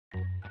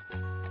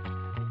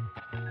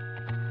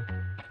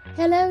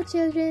Hello,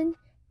 children.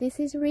 This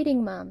is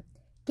Reading Mom.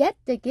 Get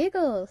the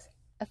Giggles,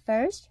 a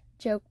first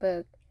joke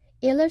book,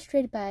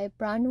 illustrated by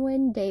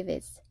Bronwyn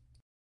Davis.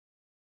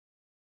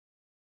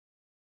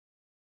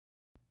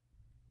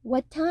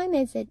 What time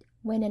is it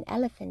when an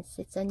elephant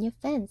sits on your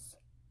fence?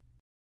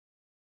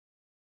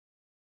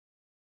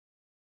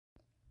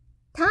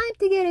 Time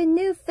to get a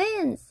new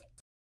fence!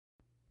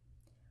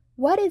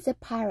 What is a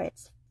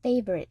pirate's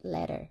favorite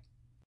letter?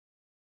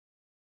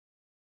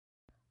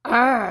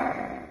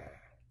 R.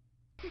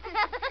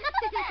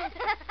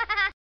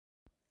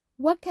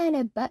 What kind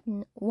of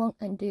button won't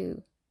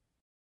undo?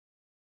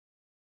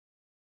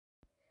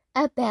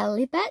 A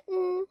belly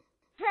button.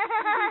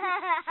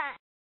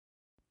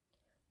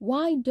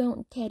 Why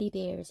don't teddy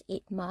bears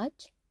eat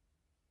much?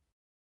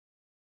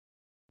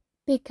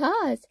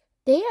 Because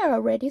they are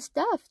already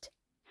stuffed.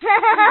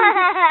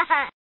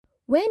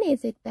 When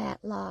is it bad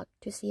luck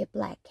to see a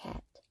black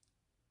cat?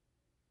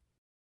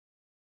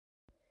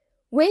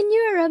 When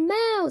you're a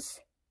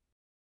mouse.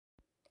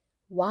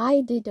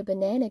 Why did the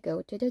banana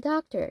go to the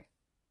doctor?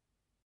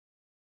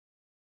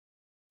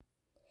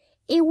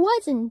 It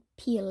wasn't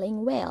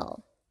peeling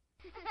well.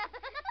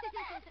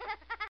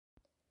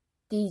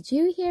 Did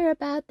you hear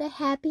about the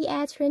happy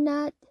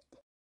astronaut?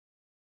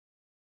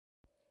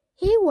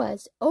 He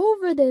was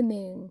over the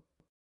moon.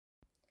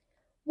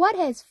 What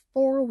has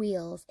 4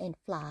 wheels and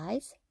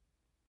flies?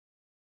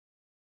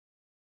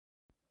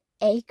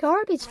 A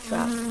garbage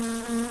truck.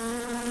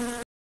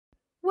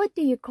 What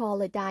do you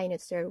call a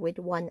dinosaur with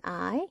 1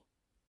 eye?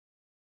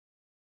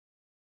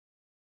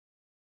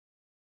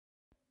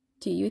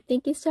 Do you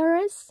think it's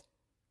us?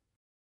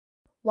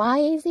 Why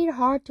is it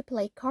hard to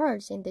play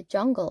cards in the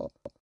jungle?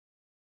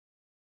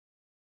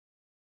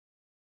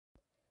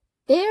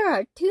 There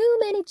are too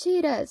many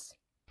cheetahs.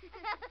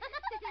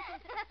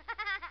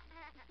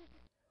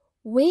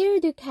 Where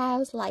do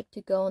cows like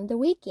to go on the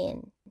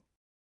weekend?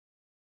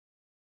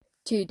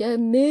 To the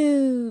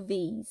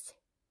movies.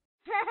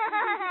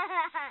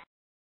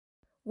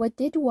 What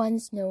did one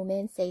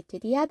snowman say to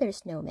the other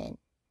snowman?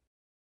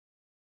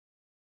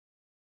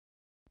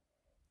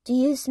 Do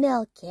you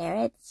smell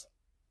carrots?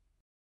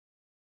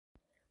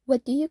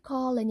 What do you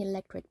call an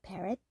electric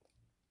parrot?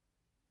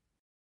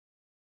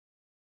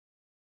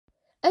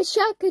 A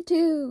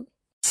cockatoo.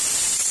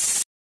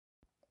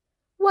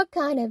 What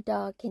kind of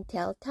dog can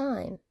tell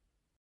time?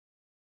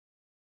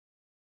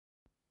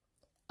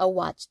 A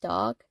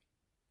watchdog.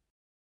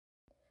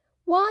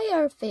 Why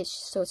are fish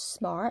so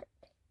smart?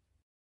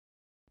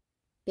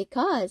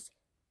 Because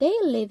they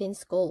live in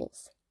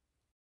schools.